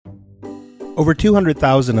Over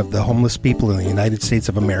 200,000 of the homeless people in the United States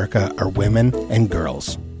of America are women and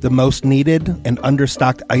girls. The most needed and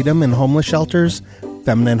understocked item in homeless shelters?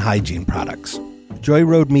 Feminine hygiene products. Joy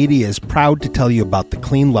Road Media is proud to tell you about the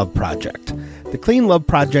Clean Love Project. The Clean Love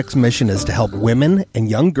Project's mission is to help women and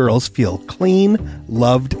young girls feel clean,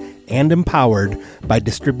 loved, and empowered by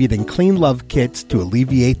distributing Clean Love kits to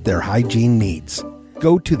alleviate their hygiene needs.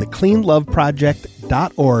 Go to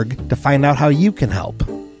thecleanloveproject.org to find out how you can help.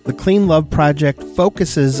 The Clean Love Project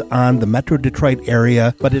focuses on the Metro Detroit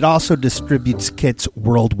area, but it also distributes kits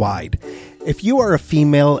worldwide. If you are a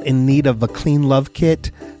female in need of a Clean Love kit,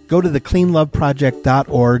 go to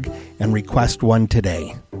thecleanloveproject.org and request one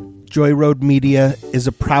today. Joy Road Media is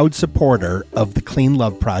a proud supporter of the Clean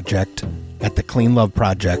Love Project at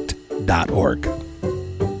thecleanloveproject.org.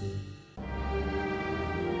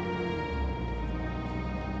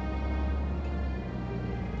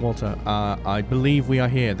 Walter, I believe we are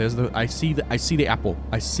here. I see the apple.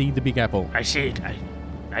 I see the big apple. I see it.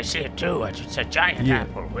 I see it too. It's a giant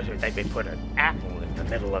apple. They put an apple in the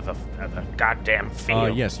middle of a goddamn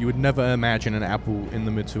field. Yes, you would never imagine an apple in the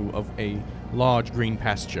middle of a large green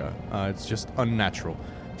pasture. It's just unnatural.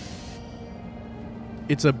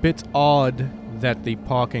 It's a bit odd that the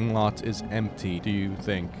parking lot is empty, do you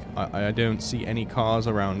think? I don't see any cars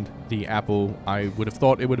around the apple. I would have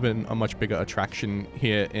thought it would have been a much bigger attraction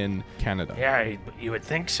here in Canada. Yeah, you would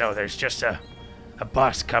think so. There's just a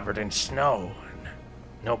bus covered in snow and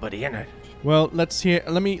nobody in it. Well, let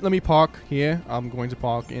me park here. I'm going to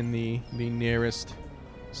park in the nearest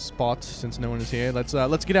spot since no one is here. Let's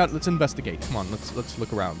get out. Let's investigate. Come on, let's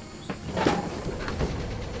look around.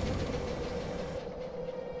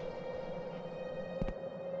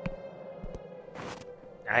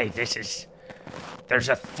 Hey, there's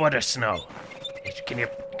a foot of snow. Can you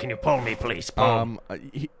pull me, please? Pull.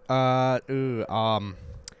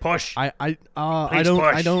 Push. I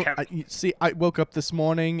woke up this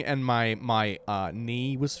morning and my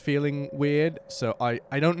knee was feeling weird, so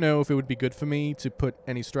I don't know if it would be good for me to put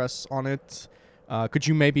any stress on it. Could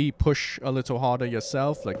you maybe push a little harder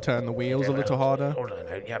yourself, like turn the wheels a little harder? Hold on.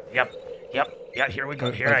 Yep. Yeah, here we go.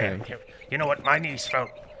 Here I am. Here. You know what? My knees felt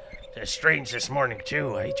strange this morning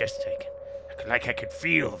too. I could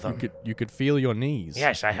feel them. You could feel your knees.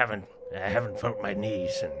 Yes, I haven't felt my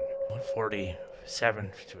knees in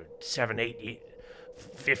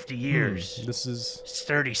 50 years. This is... It's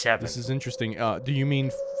 37. This is interesting. Do you mean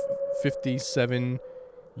 57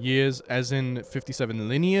 years as in 57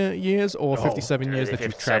 linear years, or 57 years that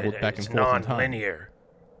you've traveled back and forth in time? Non-linear.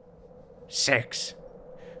 6.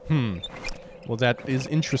 Well, that is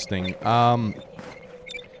interesting.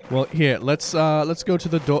 Well, here, let's go to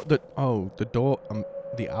the door. The door.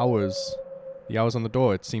 The hours on the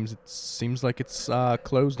door. It seems like it's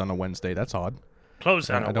closed on a Wednesday. That's odd.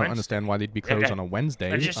 Closed on a Wednesday? I don't understand why they'd be closed on a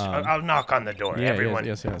Wednesday. I'll knock on the door. Yeah, everyone.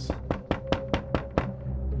 Yes.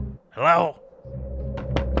 Hello?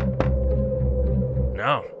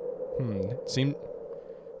 No. Seems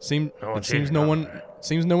no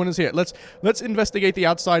one is here. Let's investigate the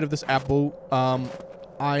outside of this apple.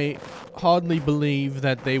 I hardly believe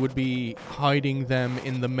that they would be hiding them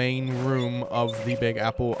in the main room of the Big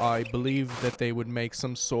Apple. I believe that they would make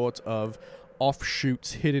some sort of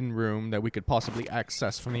offshoot hidden room that we could possibly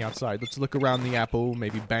access from the outside. Let's look around the apple,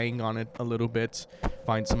 maybe bang on it a little bit,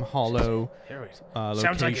 find some hollow locations.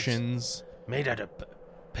 Sounds like it's made out of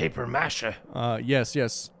paper mache. Yes.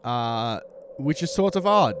 Which is sort of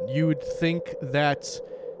odd. You would think that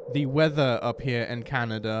the weather up here in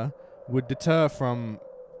Canada would deter from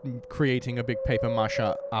creating a big paper mache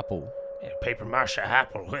apple. Yeah, paper mache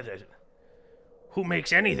apple with it. Who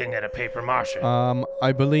makes anything out of paper mache?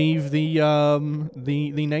 I believe the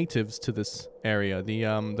natives to this area,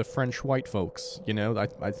 the French white folks. You know,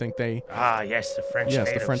 I think they. Ah, yes, the French.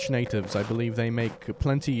 Yes, the French natives. I believe they make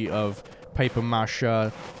plenty of paper mache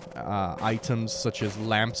items such as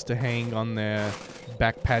lamps to hang on their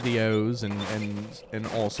back patios and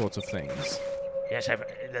all sorts of things. Yes,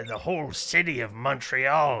 the whole city of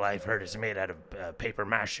Montreal, I've heard, is made out of paper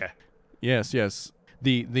mache. Yes.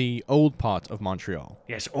 The old part of Montreal.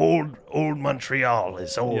 Yes, old Montreal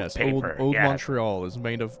is old paper. Old Montreal is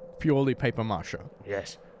made of purely paper mache.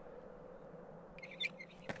 Yes.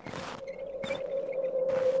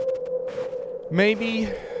 Maybe.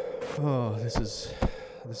 Oh, this is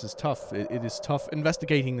tough. It is tough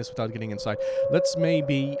investigating this without getting inside. Let's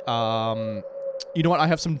maybe. You know what? I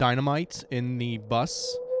have some dynamite in the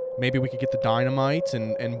bus. Maybe we could get the dynamite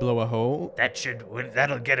and blow a hole.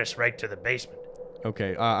 That'll get us right to the basement.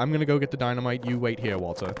 Okay, I'm gonna go get the dynamite. You wait here,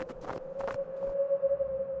 Walter.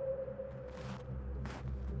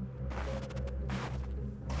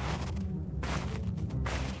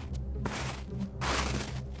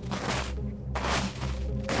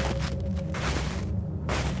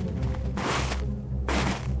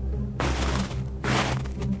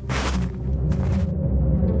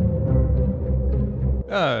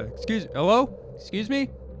 Hello? Excuse me?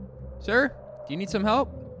 Sir? Do you need some help?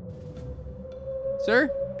 Sir?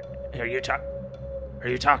 Are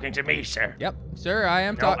you talking to me, sir? Yep, sir, I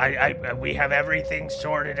am No, talking. we have everything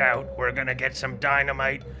sorted out. We're gonna get some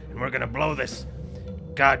dynamite, and we're gonna blow this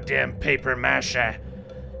goddamn paper mache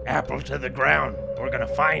apple to the ground. We're gonna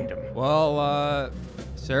find him. Well,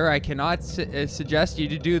 sir, I cannot suggest you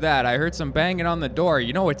to do that. I heard some banging on the door.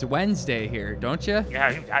 You know it's Wednesday here, don't you?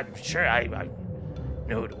 Yeah, I'm sure I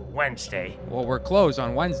know Wednesday. Well, we're closed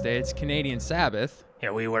on Wednesday. It's Canadian Sabbath.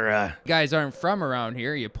 Yeah, we were, You guys aren't from around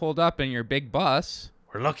here. You pulled up in your big bus.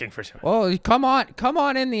 we're looking for some... Oh, come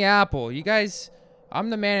on in the apple. You guys, I'm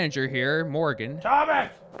the manager here, Morgan. Thomas!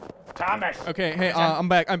 Okay, hey, I'm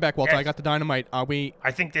back, Walter. Yes. I got the dynamite. Are we... I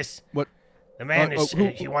think this... What? The man who-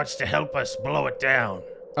 he wants to help us blow it down.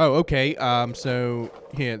 Oh, okay. So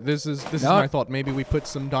here, this is my thought. Maybe we put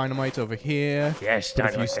some dynamite over here. Yes, Put a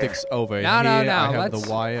few dynamite there. sticks over No, here. no, no, I have let's- the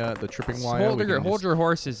wire, the tripping wire. Hold We can hold just- your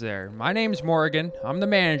horses there. My name's Morgan. I'm the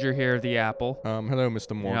manager here of the apple. Hello,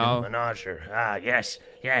 Mr. Morgan. know- Menager. Yes.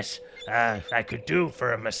 I could do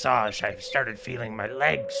for a massage. I've started feeling my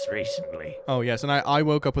legs recently. Oh yes, and I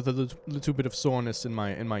woke up with a little bit of soreness in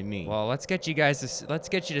my knee. Well, let's get you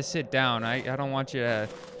to sit down. I don't want you to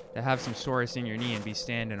have some soreness in your knee and be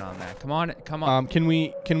standing on that. Come on. Can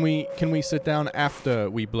we sit down after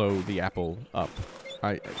we blow the apple up?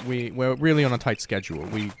 We're really on a tight schedule.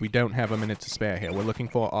 We don't have a minute to spare here. We're looking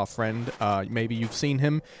for our friend. Maybe you've seen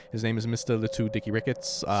him. His name is Mr. Little Dicky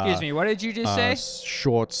Ricketts. Excuse me, what did you just say?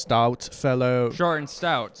 Short, stout fellow. Short and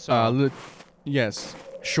stout. So Yes,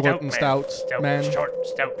 short and stout man. Short,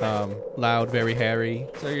 stout man. Loud, very hairy.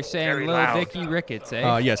 so you're saying very little loud. Dicky Ricketts,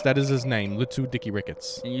 eh? Yes, that is his name, Little Dicky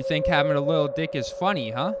Ricketts. And you think having a little dick is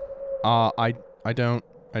funny, huh? I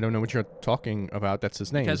don't know what you're talking about. That's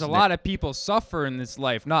his name. Because a lot of people suffer in this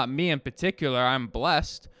life. Not me in particular. I'm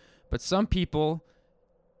blessed. But some people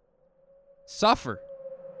suffer.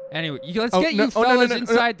 Anyway, let's get you fellas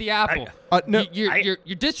inside the apple. No, You're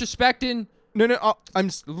disrespecting no.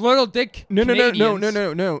 little dick Canadians.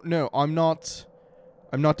 No. I'm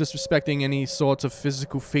not disrespecting any sorts of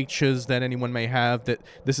physical features that anyone may have. That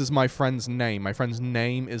this is my friend's name. My friend's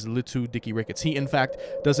name is Little Dicky Ricketts. He, in fact,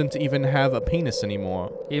 doesn't even have a penis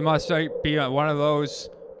anymore. He must be one of those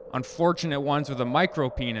unfortunate ones with a micro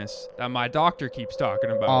penis that my doctor keeps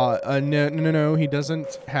talking about. No. He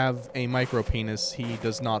doesn't have a micro penis. He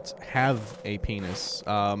does not have a penis.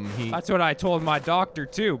 That's what I told my doctor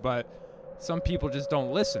too, but some people just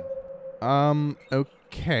don't listen.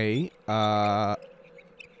 Okay.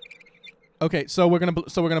 Okay, so we're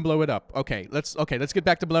gonna blow it up. Okay, let's get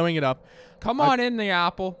back to blowing it up. Come on in the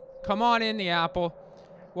apple.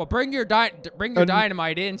 Well, bring your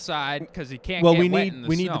dynamite inside because you can't get wet in the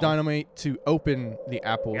we need snow. the dynamite to open the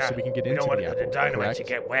apple so we can get we into don't want the apple. the dynamite correct? to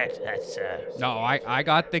get wet. That's No, I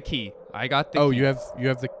got the key. Oh, you have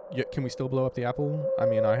the. Can we still blow up the apple? I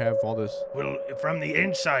mean, I have all this. Well, from the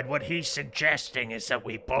inside, what he's suggesting is that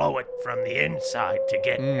we blow it from the inside to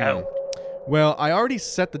get out. Well, I already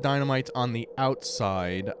set the dynamite on the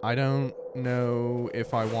outside. I don't know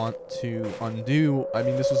if I want to undo. I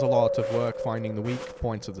mean, this was a lot of work finding the weak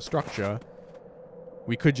points of the structure.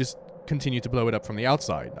 We could just continue to blow it up from the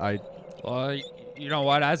outside. Well, you know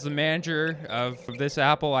what? As the manager of this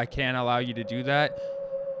apple, I can't allow you to do that.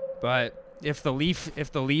 But if the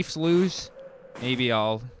Leafs lose, maybe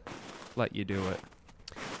I'll let you do it.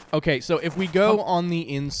 Okay, so if we go on the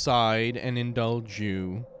inside and indulge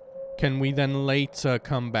you, can we then later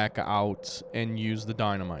come back out and use the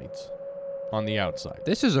dynamite on the outside?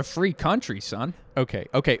 This is a free country, son. Okay,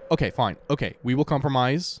 fine. Okay, we will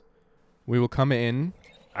compromise. We will come in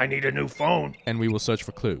I need a new phone. and we will search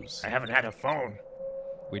for clues. I haven't had a phone.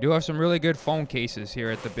 We do have some really good phone cases here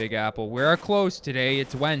at the Big Apple. We are closed today.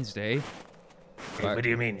 It's Wednesday. What do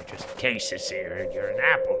you mean? Just cases here. You're an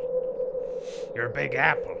apple. You're a big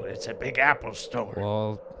apple. It's a Big Apple store.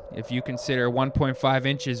 Well, if you consider 1.5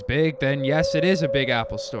 inches big, then yes, it is a Big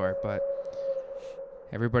Apple store. But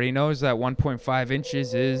everybody knows that 1.5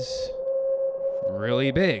 inches is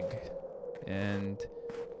really big. And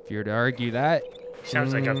if you're to argue that,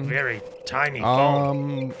 Sounds like a very tiny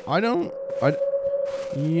phone.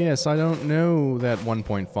 Yes, I don't know that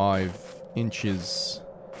 1.5 inches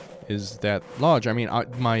is that large. I mean,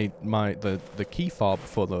 the key fob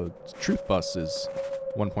for the truth bus is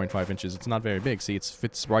 1.5 inches. It's not very big. See, it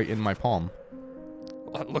fits right in my palm.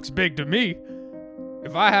 that looks big to me.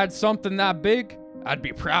 If I had something that big, I'd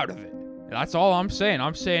be proud of it. That's all I'm saying.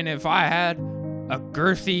 I'm saying if I had a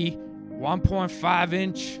girthy 1.5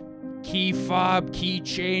 inch key fob,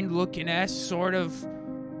 keychain looking sort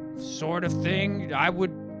of thing, I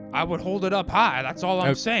would I would hold it up high. That's all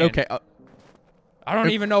I'm saying. Okay. I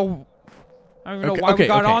don't even know. I don't even know why we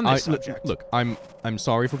got on this subject. Look, I'm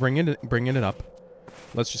sorry for bringing it up.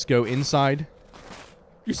 Let's just go inside.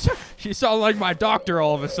 You sound like my doctor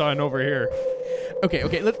all of a sudden over here. Okay.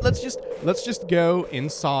 Let's just go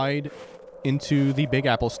inside into the Big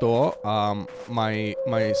Apple store. My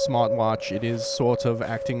smartwatch, it is sort of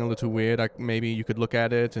acting a little weird. Maybe you could look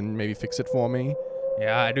at it and maybe fix it for me.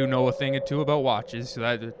 Yeah, I do know a thing or two about watches.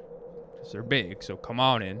 Because they're big. So come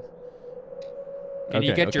on in. Can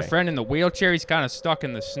you get your friend in the wheelchair? He's kind of stuck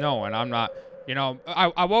in the snow, and I'm not. You know,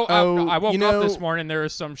 I woke up this morning. There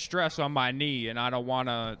was some stress on my knee, and I don't want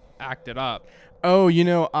to act it up. Oh,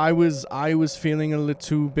 I was feeling a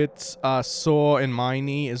little bit sore in my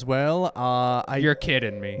knee as well. You're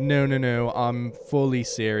kidding me. No. I'm fully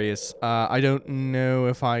serious. I don't know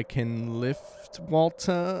if I can lift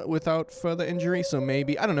Walter without further injury. So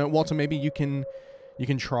maybe, I don't know, Walter. Maybe you can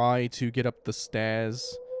try to get up the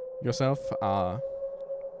stairs yourself.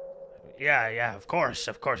 Yeah, of course.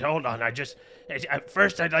 Hold on.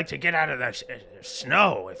 First I'd like to get out of the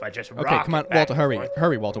snow. If I just rock. Okay, come on, Walter,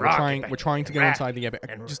 hurry, Walter. We're trying to go inside the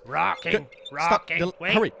just rocking. Stop,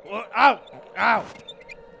 wait, hurry. Ow.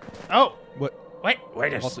 Oh. What?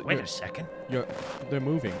 Wait a second. They're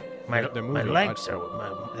moving. My moving. legs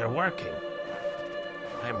they're working.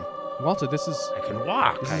 Walter, I can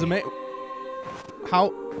walk. This is amazing.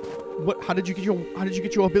 How did you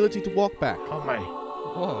get your ability to walk back? Oh my.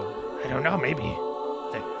 Whoa. I don't know, maybe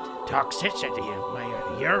the toxicity of my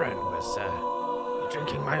urine was,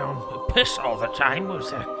 drinking my own piss all the time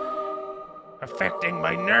was affecting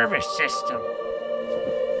my nervous system.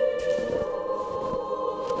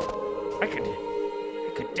 I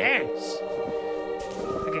could dance.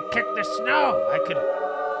 I could kick the snow. I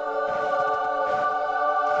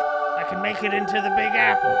could make it into the Big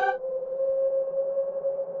Apple.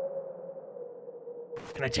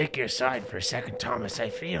 Can I take you aside for a second, Thomas? I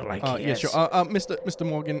feel like yes, sure. Mr.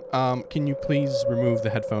 Morgan, can you please remove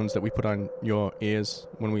the headphones that we put on your ears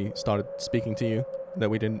when we started speaking to you that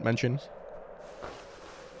we didn't mention?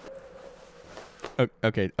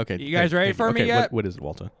 Okay. You guys ready for me yet? What is it,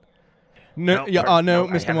 Walter? No,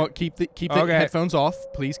 Mr. Morgan, keep the headphones off.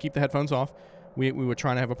 Please keep the headphones off. We were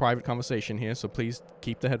trying to have a private conversation here, so please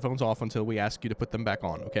keep the headphones off until we ask you to put them back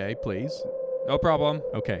on. Okay, please. No problem.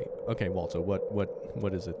 Okay, Walter.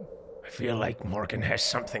 What is it? I feel like Morgan has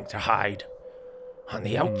something to hide on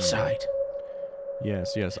the outside.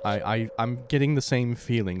 Yes. I'm getting the same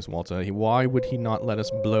feelings, Walter. Why would he not let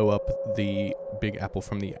us blow up the Big Apple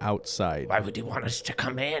from the outside? Why would he want us to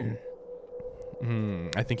come in?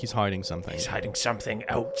 I think he's hiding something. He's hiding something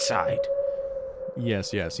outside.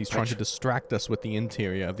 Yes. He's trying to distract us with the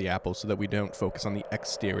interior of the apple so that we don't focus on the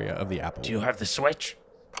exterior of the apple. Do you have the switch?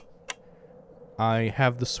 I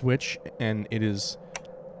have the switch, and it is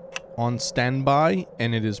on standby,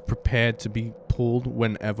 and it is prepared to be pulled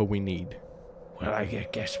whenever we need. Well, I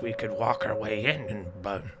guess we could walk our way in,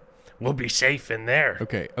 but we'll be safe in there.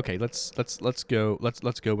 Okay. Let's go.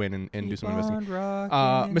 Let's go in and do some investigation.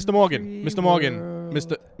 Mr. Morgan,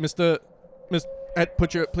 Mr. Ed,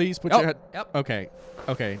 put your head. Yep. Okay.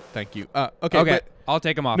 Thank you. Okay. I'll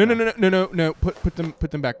take them off. No. Put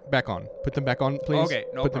them back on. Put them back on, please. Okay.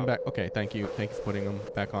 No Put problem. them back. Okay. Thank you for putting them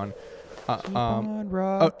back on.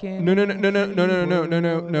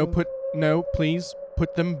 No. Please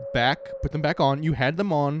put them back on. You had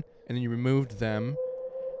them on, and then you removed them,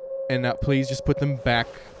 and now please just put them back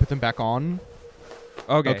on.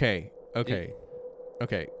 Okay.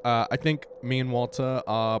 Okay. I think me and Walter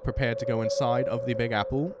are prepared to go inside of the Big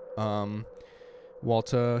Apple.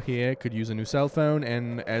 Walter here could use a new cell phone,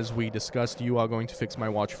 and as we discussed, you are going to fix my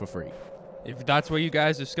watch for free. If that's what you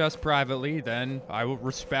guys discuss privately, then I will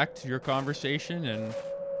respect your conversation and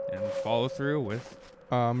follow through with.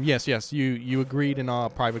 Yes. You agreed in our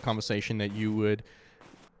private conversation that you would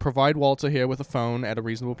provide Walter here with a phone at a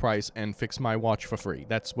reasonable price and fix my watch for free.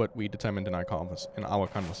 That's what we determined in our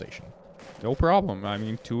conversation. No problem. I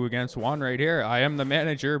mean, 2 against 1 right here. I am the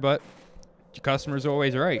manager, but your customer's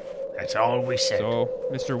always right. That's all we said. So,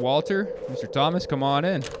 Mr. Walter, Mr. Thomas, come on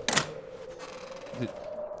in.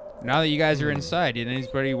 Now that you guys are inside, did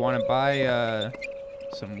anybody want to buy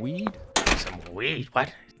some weed? Some weed?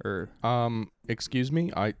 What? Or excuse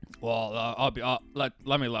me? Let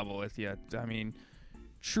me level with you. I mean,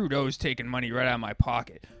 Trudeau's taking money right out of my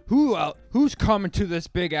pocket. Who's coming to this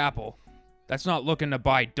Big Apple that's not looking to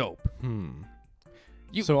buy dope?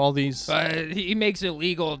 So all these he makes it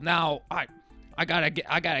legal now. I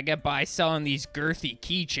gotta get by selling these girthy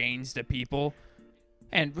keychains to people,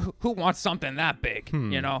 and who wants something that big?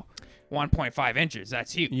 You know. 1.5 inches.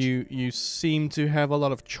 That's huge. You seem to have a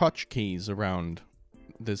lot of tchotchkes around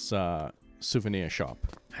this souvenir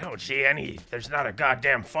shop. I don't see any. There's not a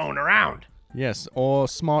goddamn phone around. Yes, or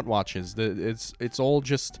smartwatches. It's all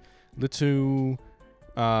just little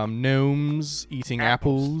gnomes eating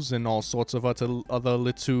apples and all sorts of other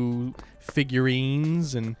little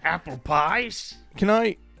figurines and apple pies.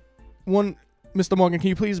 Mr. Morgan, can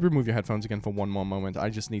you please remove your headphones again for one more moment? I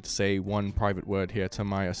just need to say one private word here to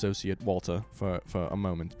my associate Walter for a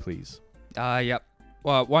moment, please. Yep.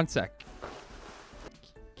 Well, one sec.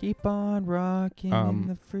 Keep on rocking in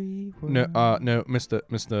the free world. No,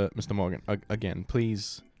 Mr. Morgan, again,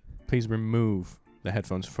 please remove the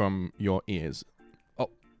headphones from your ears. Oh,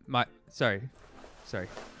 sorry.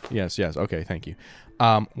 Yes, okay, thank you.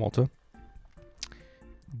 Walter,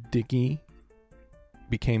 Dickie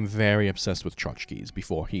became very obsessed with tchotchkes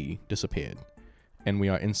before he disappeared. And we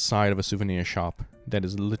are inside of a souvenir shop that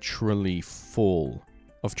is literally full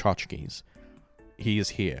of tchotchkes. He is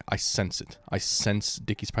here. I sense it. I sense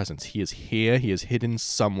Dickie's presence. He is here. He is hidden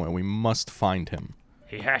somewhere. We must find him.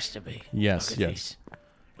 He has to be. Yes.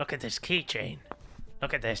 Look at this keychain.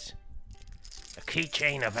 Look at this. A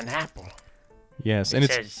keychain of an apple. Yes, and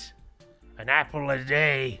it says, an apple a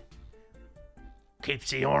day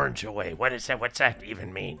keeps the orange away. What is that? What's that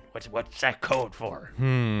even mean? What's that code for?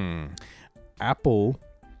 Apple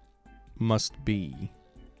must be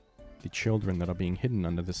the children that are being hidden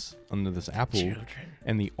under this apple. Children.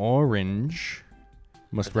 And the orange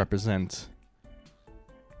must represent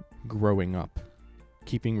growing up,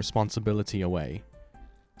 keeping responsibility away,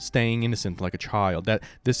 staying innocent like a child.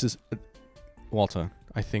 This is Walter.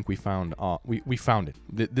 I think we found we found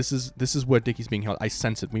it. This is where Dickie's being held. I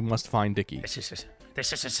sense it. We must find Dickie. This is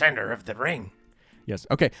the center of the ring. Yes.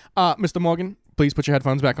 Okay. Mr. Morgan, please put your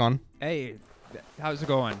headphones back on. Hey, how's it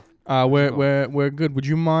going? We're good. Would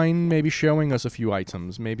you mind maybe showing us a few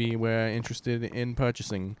items? Maybe we're interested in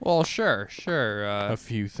purchasing. Well, sure. A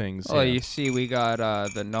few things. Oh, you see, we got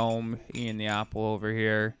the gnome eating the apple over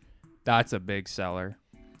here. That's a big seller.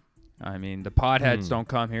 I mean, the potheads don't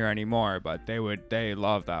come here anymore, but they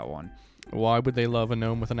love that one. Why would they love a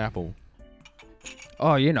gnome with an apple?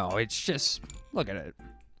 Oh, it's just, look at it.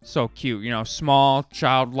 So cute, small,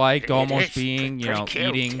 childlike, almost being,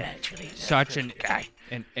 eating actually. such an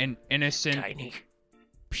innocent, Tiny.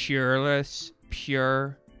 pure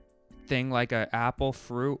thing like an apple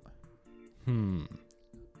fruit.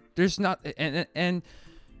 There's not, and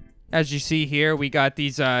as you see here, we got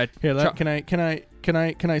these. Here, can I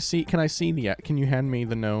see the? Can you hand me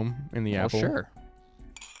the gnome in the apple? Sure.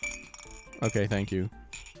 Okay, thank you.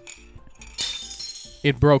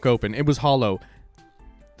 It broke open. It was hollow.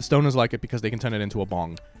 The stoners like it because they can turn it into a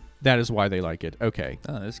bong. That is why they like it. Okay.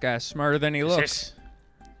 Oh, this guy's smarter than he looks.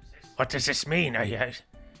 What does this mean? Is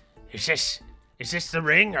this the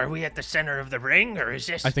ring? Are we at the center of the ring, or is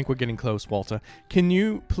this? I think we're getting close, Walter. Can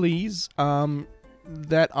you please,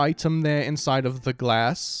 that item there inside of the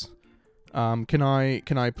glass? Can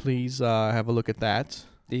I please have a look at that?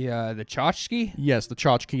 The tchotchke? Yes, the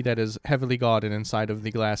tchotchke that is heavily guarded inside of the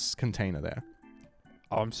glass container there.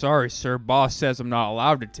 Oh, I'm sorry, sir. Boss says I'm not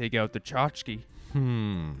allowed to take out the tchotchke.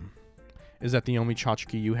 Is that the only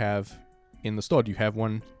tchotchke you have in the store? Do you have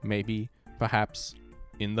one, maybe, perhaps,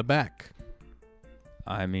 in the back?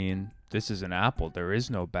 I mean, this is an apple. There is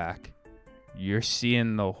no back. You're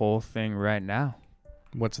seeing the whole thing right now.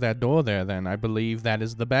 What's that door there, then? I believe that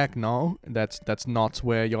is the back, no? That's not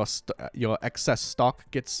where your excess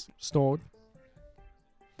stock gets stored?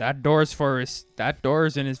 That door is for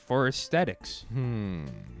aesthetics.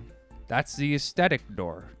 That's the aesthetic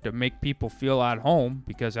door, to make people feel at home,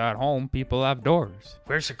 because at home people have doors.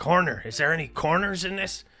 Where's the corner? Is there any corners in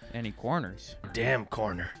this? Any corners? Damn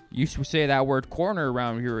corner. You say that word corner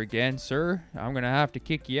around here again, sir. I'm gonna have to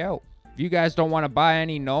kick you out. If you guys don't want to buy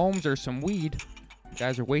any gnomes or some weed, you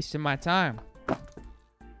guys are wasting my time.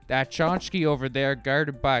 That tchotchke over there,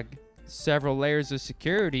 guarded by several layers of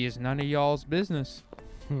security, is none of y'all's business.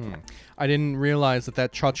 I didn't realize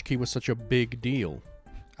that tchotchke was such a big deal.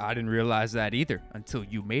 I didn't realize that either until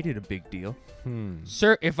you made it a big deal.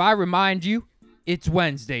 Sir, if I remind you, it's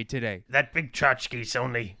Wednesday today. That big tchotchke's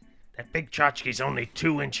only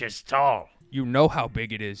 2 inches tall. You know how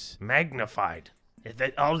big it is. Magnified.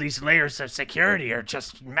 All these layers of security are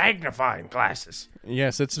just magnifying glasses.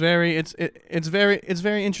 Yes, it's very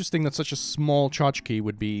interesting that such a small tchotchke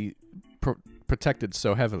would be protected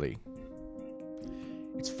so heavily.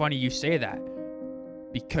 It's funny you say that,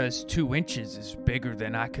 because 2 inches is bigger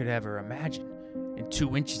than I could ever imagine. And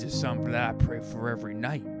 2 inches is something that I pray for every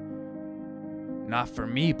night. Not for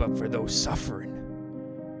me, but for those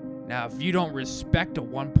suffering. Now, if you don't respect a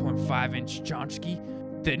 1.5-inch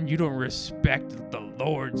Chomsky, then you don't respect the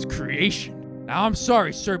Lord's creation. Now, I'm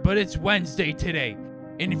sorry, sir, but it's Wednesday today.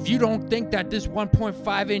 And if you don't think that this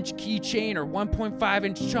 1.5-inch keychain or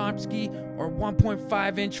 1.5-inch Chomsky or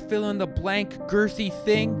 1.5-inch fill-in-the-blank girthy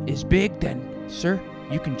thing is big, then, sir,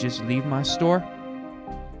 you can just leave my store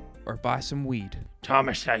or buy some weed.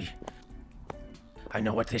 Thomas, I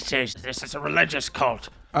know what this is. This is a religious cult.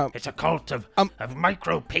 It's a cult of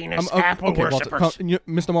micro-penis apple okay, worshippers. Walter,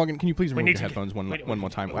 Mr. Morgan, can you please remove your headphones one more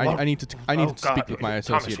time? I need to speak with my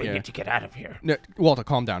associate Thomas, we here. need to get out of here. No, Walter,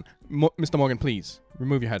 calm down. Mr. Morgan, please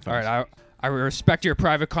remove your headphones. All right, I respect your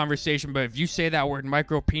private conversation, but if you say that word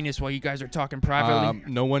micro-penis while you guys are talking privately...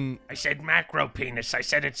 No one... I said macro-penis. I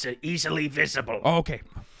said it's easily visible. Oh, okay.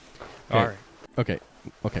 All right. Okay,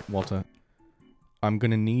 Walter. I'm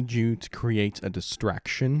going to need you to create a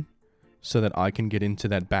distraction so that I can get into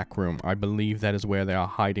that back room. I believe that is where they are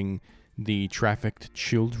hiding the trafficked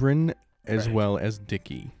children as well as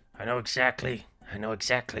Dickie. I know exactly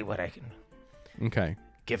what I can... Okay.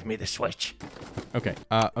 Give me the switch. Okay.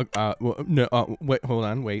 Wait, hold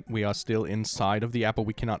on. Wait. We are still inside of the apple.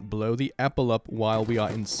 We cannot blow the apple up while we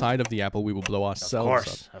are inside of the apple. We will blow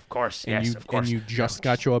ourselves up. Of course. And Yes, of course. And you just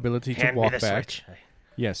got your ability to Hand me walk the back. switch.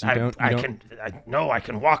 Yes, I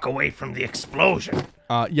can walk away from the explosion.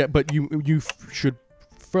 Yeah, but you should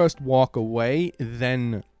first walk away,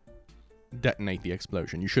 then detonate the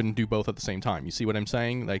explosion. You shouldn't do both at the same time. You see what I'm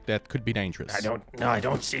saying? Like, that could be dangerous. I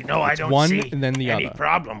don't see one and then the any other.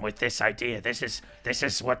 problem with this idea. This is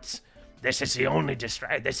the only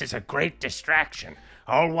this is a great distraction.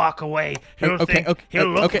 I'll walk away. He'll look at me.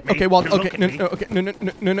 Okay, Walter. He'll Okay, look at me.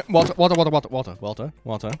 no, Walter.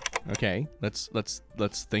 Okay, let's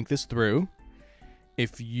think this through.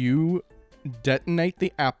 If you detonate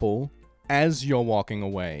the apple as you're walking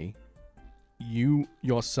away, you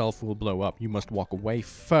yourself will blow up. You must walk away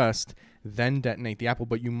first, then detonate the apple,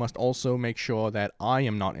 but you must also make sure that I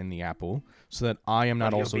am not in the apple, so that I am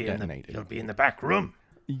not also detonated. You'll be in the back room.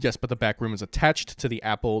 Yes, but the back room is attached to the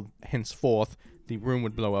apple, henceforth, the room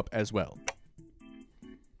would blow up as well.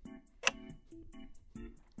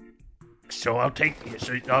 So I'll take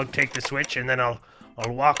the switch and then I'll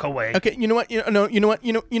walk away. Okay, you know what,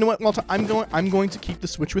 Walter? I'm going to keep the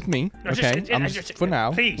switch with me. No, okay, just for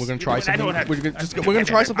now. please. We're gonna try something. We're We're gonna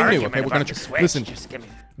try something new. Okay, listen. Just give me.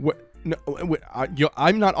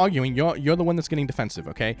 I'm not arguing. You're the one that's getting defensive.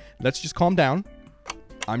 Okay, let's just calm down.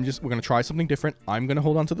 We're gonna try something different. I'm gonna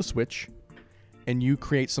hold on to the switch, and you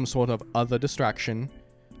create some sort of other distraction,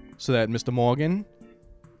 so that Mr. Morgan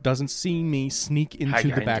doesn't see me sneak into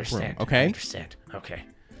the back room. Okay. I understand. Okay.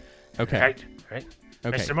 Okay. Right.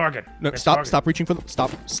 Okay. Mr. Morgan. No, Mr. stop! Morgan. Stop reaching for the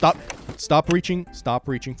stop reaching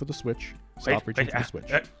for the switch. Stop reaching for the switch.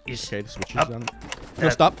 Okay, the switch is done. No,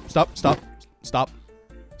 stop.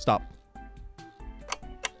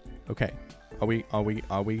 Okay, are we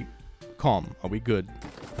calm? Are we good?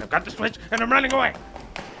 I've got the switch and I'm running away.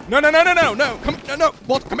 No! Come, no,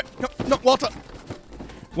 Walter, come here. No, Walter,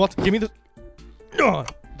 give me the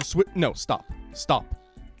switch. No, stop.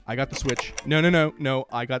 I got the switch. No.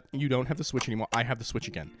 You don't have the switch anymore. I have the switch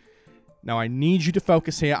again. Now I need you to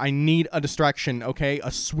focus here. I need a distraction, okay? A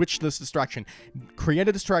switchless distraction. Create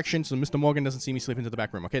a distraction so Mr. Morgan doesn't see me slip into the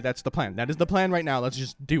back room, okay? That's the plan. That is the plan right now. Let's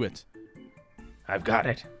just do it. I've got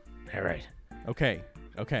it. All right. Okay.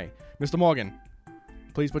 Mr. Morgan,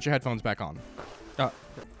 please put your headphones back on.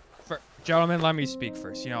 Gentlemen, let me speak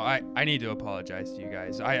first. I need to apologize to you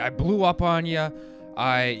guys. I blew up on you.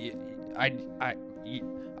 I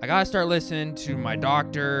gotta start listening to my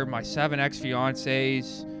doctor, my 7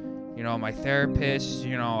 ex-fiancés, my therapist.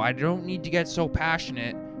 I don't need to get so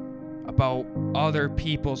passionate about other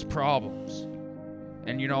people's problems.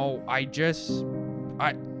 And I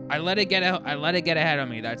let it get ahead of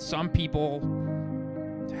me that some people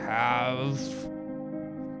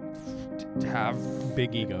have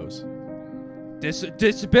big egos.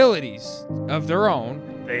 Disabilities of their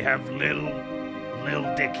own. They have little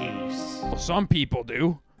dickies. Well, some people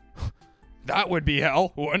do. That would be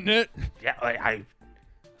hell, wouldn't it? Yeah, I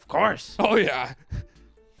of course. Oh, yeah.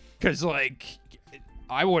 Because,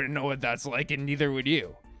 I wouldn't know what that's like, and neither would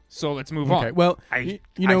you. So let's move on. Okay, well, you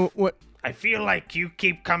know what? I feel like you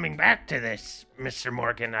keep coming back to this, Mr.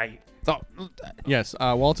 Morgan. Yes,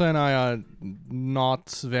 Walter and I are not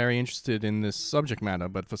very interested in this subject matter,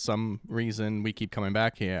 but for some reason we keep coming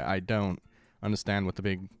back here. I don't understand what the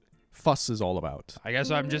big fuss is all about. I guess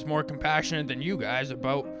I'm just more compassionate than you guys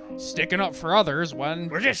about sticking up for others when...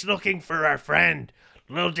 We're just looking for our friend,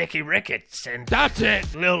 Lil Dickie Ricketts, and... That's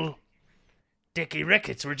it! Lil Dickie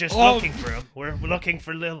Ricketts. We're just looking for him. We're looking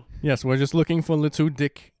for little... Yes, we're just looking for little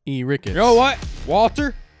Dick E. Ricketts. You know what,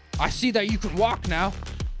 Walter? I see that you can walk now.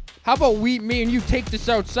 How about me and you take this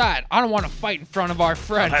outside? I don't want to fight in front of our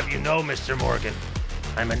friend. I'll have you know, Mr. Morgan,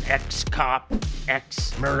 I'm an ex-cop,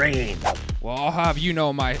 ex-Marine. Well, I'll have you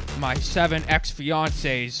know my 7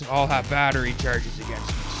 ex-fiancés all have battery charges against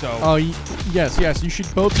me, so... Oh, yes, you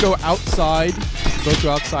should both go outside. Both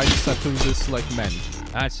go outside and settle this like men.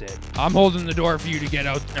 That's it. I'm holding the door for you to get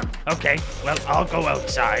out. Okay, well, I'll go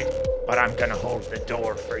outside, but I'm gonna hold the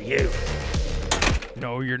door for you.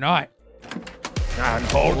 No, you're not. I'm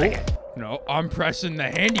holding it. No, I'm pressing the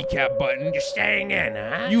handicap button. You're staying in,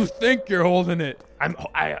 huh? You think you're holding it. I'm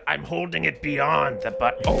holding it beyond the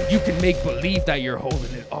button. Oh, you can make believe that you're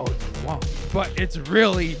holding it all you want, but it's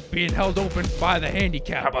really being held open by the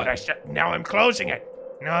handicap How about button. now I'm closing it.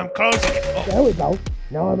 Now I'm closing it. Oh. There we go.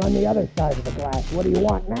 Now I'm on the other side of the glass. What do you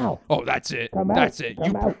want now? Oh, that's it. Come out. That's it.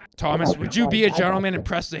 Come out. Thomas, Come out. would you be a I got gentleman you. and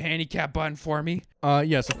press the handicap button for me?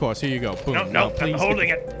 Yes, of course. Here you go. Boom. No, Now, I'm please holding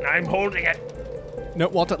it. I'm holding it. No,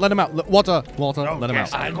 Walter, let him out. Walter, let him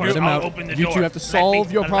yes, out. of course, Let him I'll out. open the You door. two have to Let solve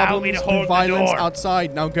me- your allow me problems to through hold the violence door.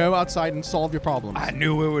 outside. Now go outside and solve your problems. I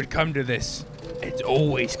knew it would come to this. It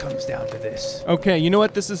always comes down to this. Okay, you know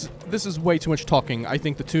what? This is way too much talking. I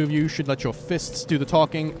think the two of you should let your fists do the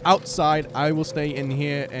talking outside. I will stay in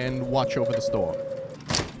here and watch over the store.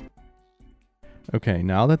 Okay,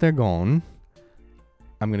 now that they're gone,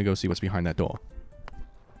 I'm gonna go see what's behind that door.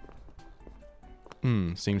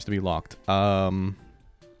 Seems to be locked.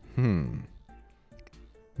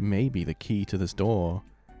 Maybe the key to this door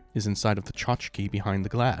is inside of the tchotchke behind the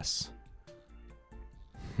glass.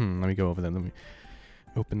 Let me go over there. Let me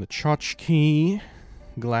open the tchotchke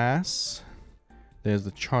glass. There's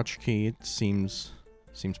the tchotchke. It seems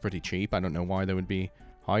pretty cheap. I don't know why they would be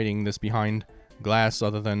hiding this behind glass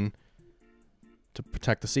other than to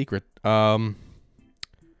protect the secret. I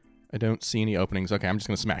don't see any openings. Okay, I'm just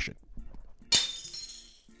gonna smash it.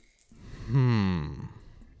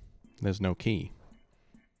 There's no key.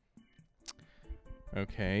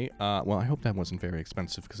 Okay, well, I hope that wasn't very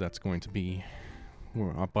expensive because that's going to be...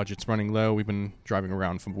 Our budget's running low. We've been driving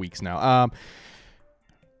around for weeks now.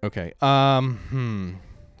 Okay, I'm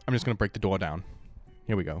just gonna break the door down.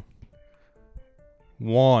 Here we go.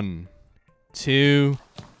 1, 2,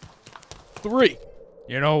 3.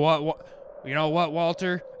 You know what? You know what,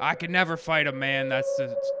 Walter? I could never fight a man that's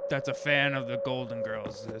a fan of the Golden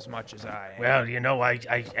Girls as much as I am. Well, you know,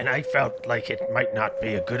 I felt like it might not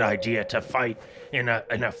be a good idea to fight in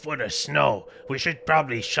a foot of snow. We should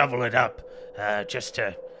probably shovel it up, just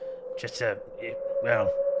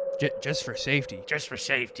for safety. Just for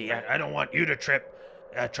safety. I don't want you to trip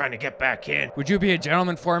trying to get back in. Would you be a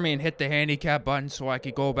gentleman for me and hit the handicap button so I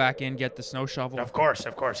could go back in, get the snow shovel? Of course.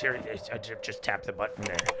 Here, I just tap the button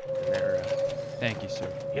there. And there. Thank you,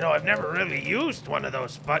 sir. You know, I've never really used one of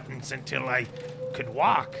those buttons until I could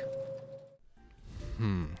walk.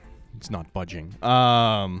 It's not budging.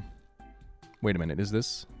 Wait a minute. Is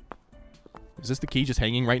this the key just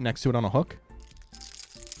hanging right next to it on a hook?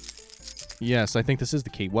 Yes, I think this is the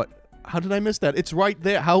key. What? How did I miss that? It's right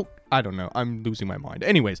there. How? I don't know. I'm losing my mind.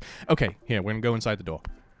 Anyways, okay. Here, we're gonna go inside the door.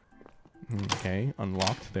 Okay,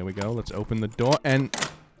 unlocked. There we go. Let's open the door and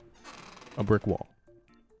a brick wall.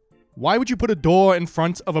 Why would you put a door in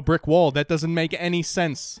front of a brick wall? That doesn't make any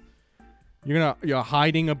sense. You're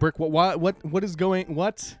hiding a brick wall. What is going?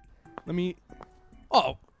 What? Let me.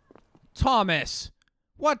 Oh, Thomas.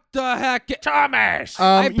 What the heck? Thomas!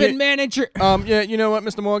 I've been manager. Yeah, you know what,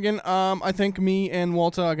 Mr. Morgan? I think me and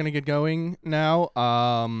Walter are gonna get going now.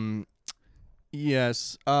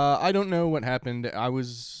 Yes. I don't know what happened. I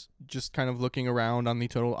was just kind of looking around on the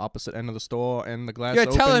total opposite end of the store, and the glass. You're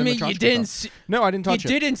opened telling and me the you tchotchke didn't fell. see? No, I didn't touch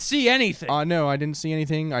it. You didn't see anything. No, I didn't see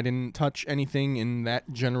anything. I didn't touch anything in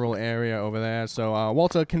that general area over there. So,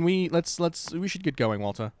 Walter, can we we should get going,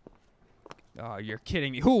 Walter. Oh, you're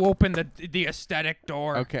kidding me. Who opened the aesthetic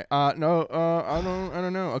door? Okay. No. I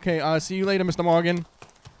don't know. Okay. See you later, Mr. Morgan.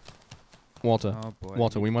 Walter. Oh, boy.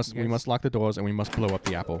 Walter, we must lock the doors and we must blow up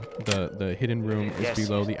the apple. The hidden room Yes. is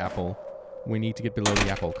below the apple. We need to get below the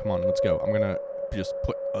apple. Come on, let's go. I'm gonna just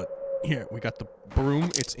put here. We got the broom.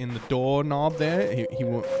 It's in the doorknob there. He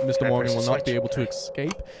will. Mr. Morgan will not be able to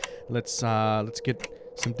escape. Let's get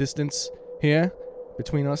some distance here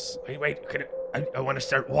between us. Wait. I want to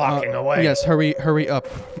start walking away. Yes, hurry up.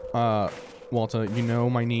 Walter, you know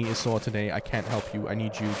my knee is sore today. I can't help you. I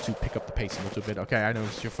need you to pick up the pace a little bit. Okay, I know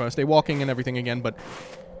it's your first day walking and everything again, but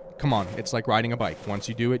come on. It's like riding a bike. Once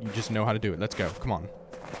you do it, you just know how to do it. Let's go. Come on.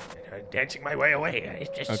 I'm dancing my way away.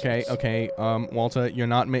 Okay. Walter, you're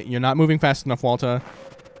not moving fast enough, Walter.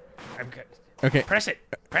 Okay. Press it.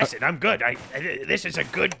 Press it. I'm good. This is a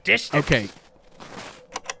good distance. Okay.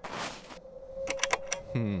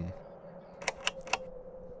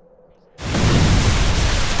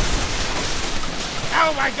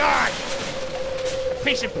 Oh my God! A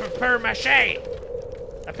piece of paper mache.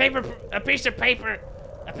 A piece of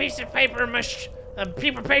paper mache. A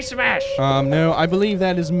paper paste mash. No, I believe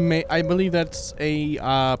that is I believe that's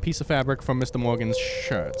a piece of fabric from Mr. Morgan's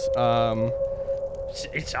shirt.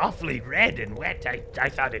 It's awfully red and wet. I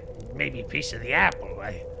thought it may be a piece of the apple.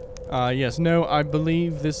 Yes, no, I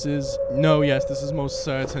believe this is... No, yes, this is most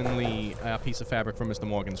certainly a piece of fabric from Mr.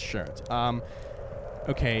 Morgan's shirt.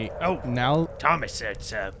 Okay, now... Thomas,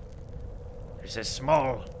 there's a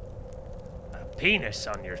small penis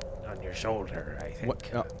on your shoulder, I think.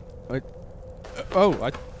 What? It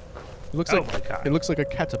looks my God. It looks like a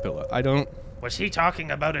caterpillar. I don't... Was he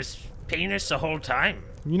talking about his penis the whole time?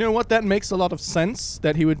 You know what? That makes a lot of sense,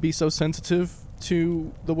 that he would be so sensitive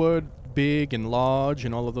to the word big and large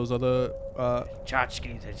and all of those other,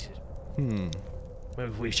 Chotchki,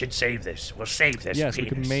 we should save this. We'll save this Yes,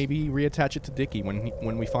 penis. we could maybe reattach it to Dickie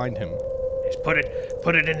when we find him. Just put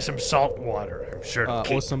it in some salt water. I'm sure it'll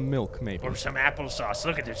keep. Or some milk, maybe. Or some applesauce.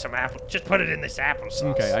 Look at there's some apple. Just put it in this applesauce.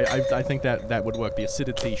 Okay, I think that would work. The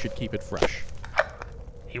acidity should keep it fresh.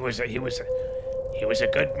 He was a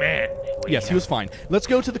good man. Yes, he was fine. Let's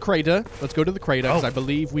go to the crater. Because I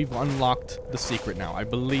believe we've unlocked the secret now. I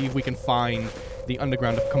believe we can find the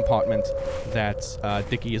underground compartment that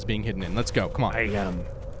Dickie is being hidden in. Let's go. Come on. I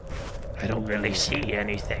don't really see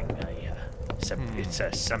anything. It's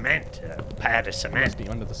a cement, a pad of cement. It must be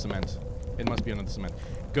under the cement.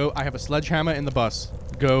 Go. I have a sledgehammer in the bus.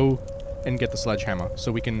 Go and get the sledgehammer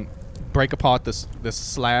so we can break apart this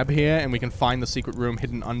slab here, and we can find the secret room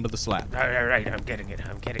hidden under the slab. All right, I'm getting it.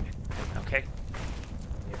 Okay.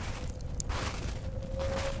 Oh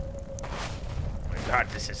my God,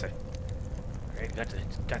 this is got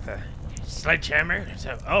the sledgehammer.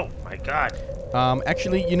 So, oh my God.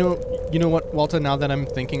 Actually, you know what, Walter? Now that I'm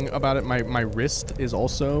thinking about it, my wrist is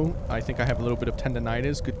also. I think I have a little bit of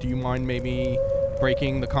tendinitis. Do you mind maybe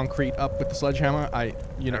breaking the concrete up with the sledgehammer? All right,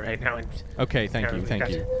 now. Okay, thank you.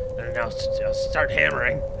 And I'll start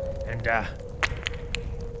hammering, and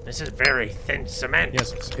this is very thin cement.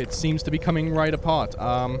 Yes, it seems to be coming right apart.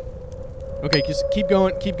 Okay, just keep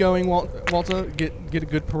going, Walter. Get a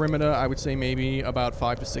good perimeter. I would say maybe about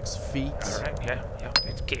 5 to 6 feet. All right, yeah.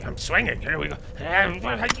 I'm swinging. Here we go.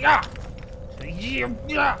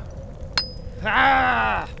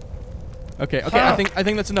 Okay. I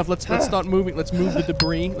think that's enough. Let's start moving. Let's move the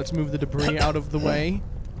debris out of the way.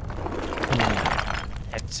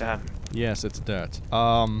 It's Yes, it's dirt.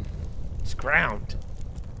 It's ground.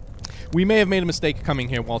 We may have made a mistake coming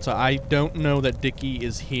here, Walter. I don't know that Dickie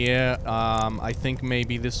is here. I think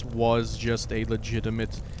maybe this was just a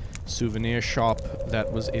legitimate souvenir shop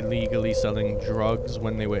that was illegally selling drugs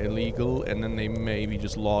when they were illegal, and then they maybe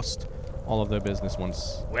just lost all of their business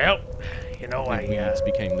once. Well, weeds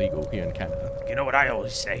became legal here in Canada. You know what I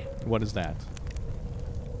always say? What is that?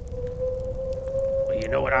 Well, you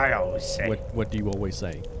know what I always say. What do you always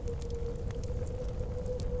say?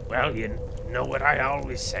 Well, you know what I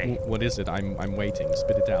always say. What is it? I'm waiting.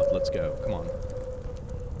 Spit it out. Let's go. Come on.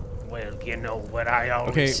 Well, you know what I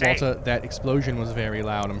always say. Okay, Walter, that explosion was very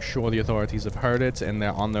loud. I'm sure the authorities have heard it, and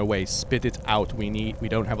they're on their way. Spit it out. We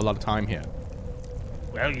don't have a lot of time here.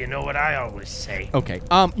 Well, you know what I always say. Okay.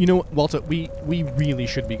 You know what, Walter, we really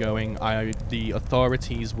should be going. The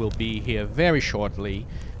authorities will be here very shortly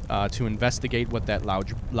to investigate what that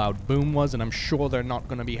loud boom was, and I'm sure they're not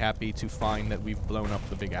going to be happy to find that we've blown up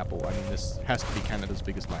the Big Apple. I mean, this has to be Canada's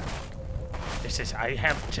biggest landmark. I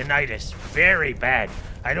have tinnitus very bad.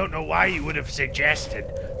 I don't know why you would have suggested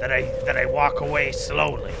that I walk away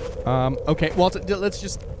slowly. Okay, Walter, let's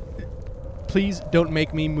just... Please don't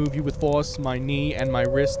make me move you with force. My knee and my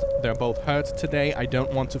wrist, they're both hurt today. I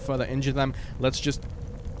don't want to further injure them. Let's just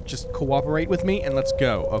cooperate with me and let's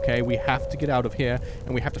go, okay? We have to get out of here,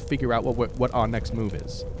 and we have to figure out what our next move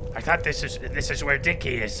is. I thought this is where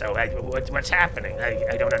Dickie is, so what's happening?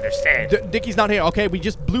 I don't understand. Dickie's not here, okay? We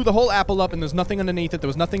just blew the whole apple up, and there's nothing underneath it. There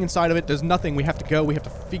was nothing inside of it. There's nothing. We have to go. We have to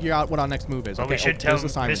figure out what our next move is. Well, okay? we should tell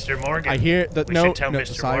Mr. Morgan. I hear that. We No, should tell the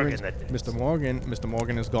Mr. sirens. Morgan that Mr.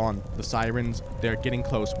 Morgan is gone. The sirens, they're getting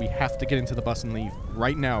close. We have to get into the bus and leave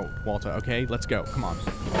right now, Walter. Okay? Let's go. Come on.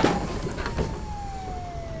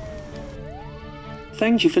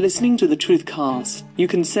 Thank you for listening to the Truthcast. You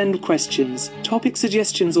can send questions, topic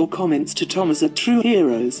suggestions or comments to Thomas at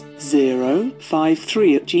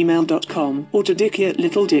TrueHeroes053@gmail.com or to Dickie at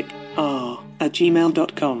LittleDick.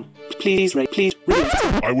 @gmail.com. Please rate.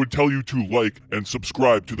 I would tell you to like and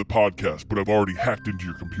subscribe to the podcast, but I've already hacked into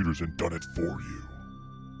your computers and done it for you.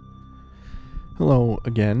 Hello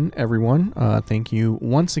again, everyone. Thank you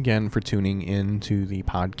once again for tuning in to the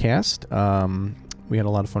podcast. We had a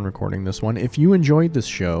lot of fun recording this one. If you enjoyed this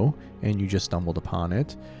show and you just stumbled upon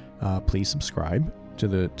it, please subscribe to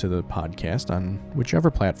the podcast on whichever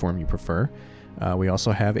platform you prefer. We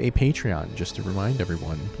also have a Patreon, just to remind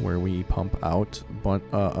everyone, where we pump out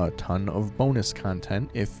a ton of bonus content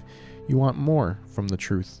if you want more from the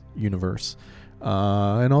Truth universe.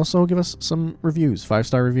 And also give us some reviews.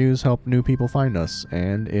 5-star reviews help new people find us,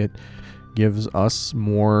 and it gives us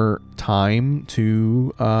more time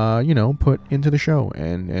to, put into the show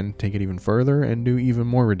and take it even further and do even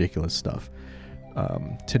more ridiculous stuff.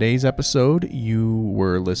 Today's episode, you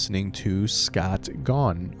were listening to Scott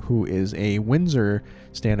Gone, who is a Windsor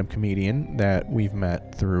stand-up comedian that we've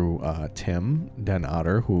met through Tim Den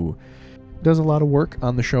Otter, who does a lot of work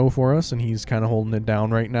on the show for us, and he's kind of holding it down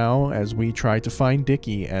right now as we try to find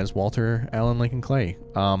Dickie as Walter Allen Lincoln Clay.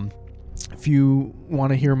 If you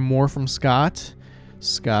want to hear more from Scott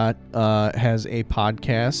has a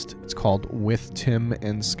podcast. It's called With Tim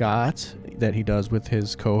and Scott that he does with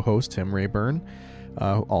his co-host Tim Rayburn,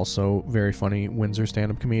 also very funny Windsor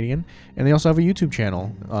stand-up comedian. And they also have a YouTube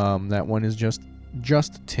channel. That one is just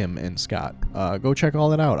Tim and Scott. Go check all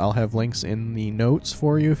that out. I'll have links in the notes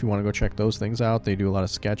for you if you want to go check those things out. They do a lot of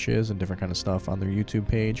sketches and different kind of stuff on their YouTube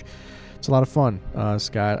page. It's a lot of fun.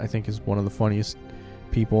 Scott, I think, is one of the funniest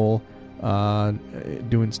people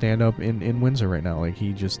doing stand-up in Windsor right now. Like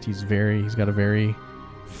he's got a very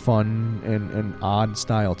fun and odd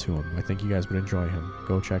style to him. I think you guys would enjoy him.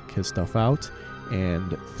 Go check his stuff out,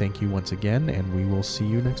 and thank you once again, and we will see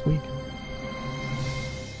you next week.